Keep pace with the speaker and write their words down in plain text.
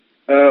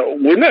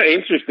we're not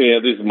interested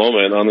at this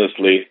moment,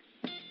 honestly.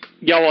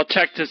 Yo, well,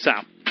 check this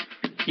out.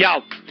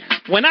 Yo,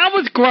 when I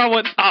was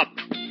growing up,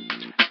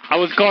 I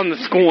was going to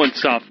school and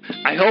stuff.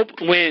 I hope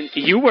when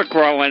you were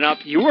growing up,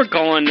 you were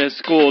going to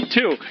school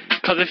too.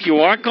 Because if you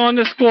aren't going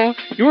to school,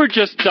 you were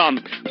just dumb.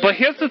 But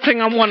here's the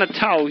thing I want to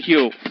tell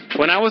you.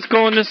 When I was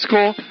going to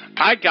school,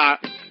 I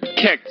got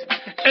kicked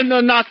in the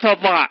nuts a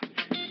lot.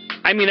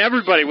 I mean,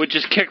 everybody would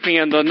just kick me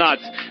in the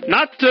nuts.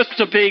 Not just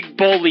the big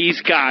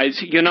bullies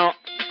guys, you know.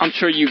 I'm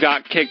sure you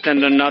got kicked in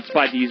the nuts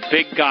by these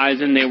big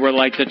guys and they were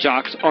like the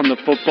jocks on the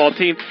football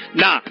team.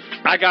 Nah,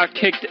 I got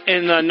kicked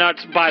in the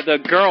nuts by the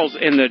girls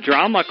in the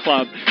drama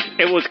club.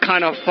 It was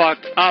kind of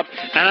fucked up,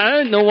 and I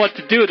didn't know what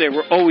to do. They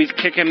were always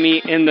kicking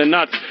me in the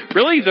nuts.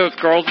 Really, those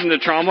girls in the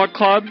drama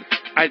club,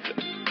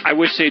 I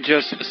wish they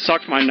just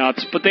sucked my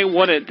nuts, but they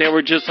wouldn't. They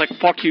were just like,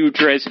 fuck you,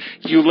 Driz,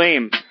 you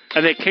lame.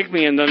 And they kicked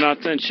me in the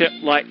nuts and shit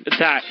like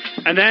that.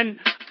 And then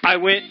I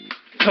went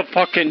to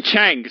fucking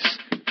Chang's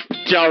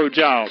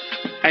dojo.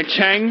 And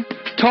Chang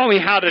taught me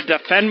how to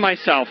defend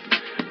myself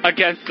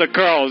against the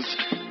girls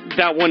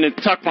that wouldn't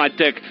suck my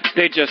dick.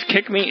 They just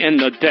kicked me in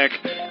the dick.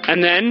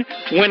 And then,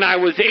 when I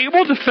was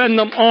able to fend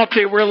them off,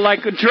 they were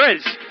like,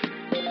 Driz,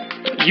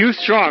 you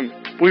strong.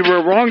 We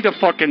were wrong to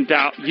fucking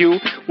doubt you.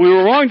 We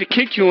were wrong to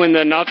kick you in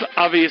the nuts.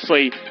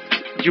 Obviously,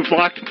 you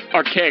blocked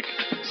our kick.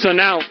 So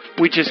now,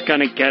 we're just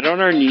gonna get on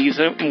our knees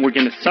and we're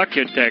gonna suck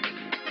your dick.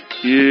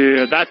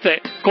 Yeah, that's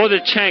it. Go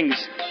to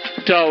Chang's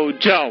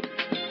dojo.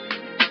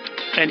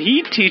 And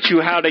he'd teach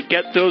you how to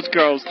get those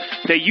girls.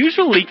 They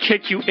usually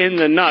kick you in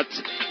the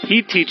nuts.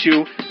 He'd teach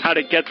you how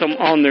to get them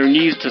on their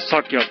knees to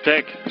suck your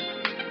dick.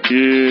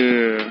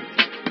 Yeah.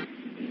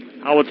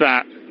 How was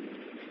that?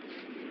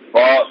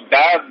 Well,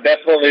 that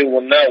definitely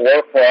will not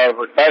work for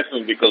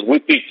advertising because we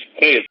teach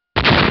kids